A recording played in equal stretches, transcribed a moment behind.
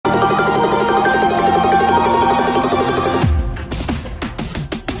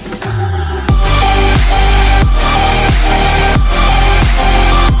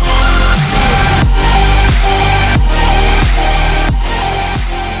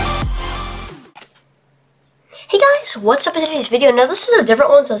guys, what's up in today's video? Now this is a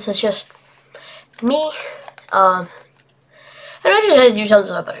different one since it's just me, and I just had to do something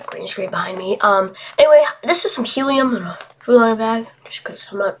so I put a green screen behind me. Anyway, this is some helium in a food line bag, just because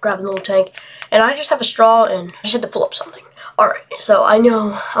I'm not grabbing the whole tank, and I just have a straw and I just had to pull up something. Alright, so I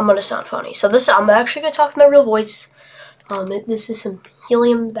know I'm gonna sound funny, so I'm actually gonna talk in my real voice. This is some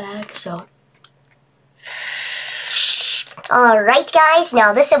helium bag, so. Alright guys,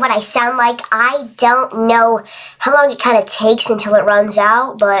 now this is what I sound like. I don't know how long it kind of takes until it runs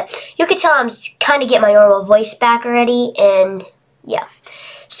out, but you can tell I'm kind of getting my normal voice back already, and yeah.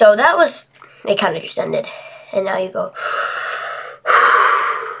 So that was, it kind of just ended, and now you go.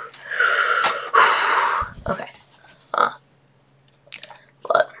 Okay.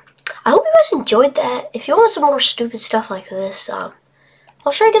 But I hope you guys enjoyed that. If you want some more stupid stuff like this, I'll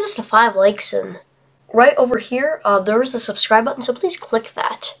try to get this to 5 likes, and right over here, there is the subscribe button, so please click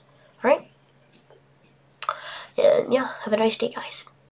that. Alright? And yeah, have a nice day, guys.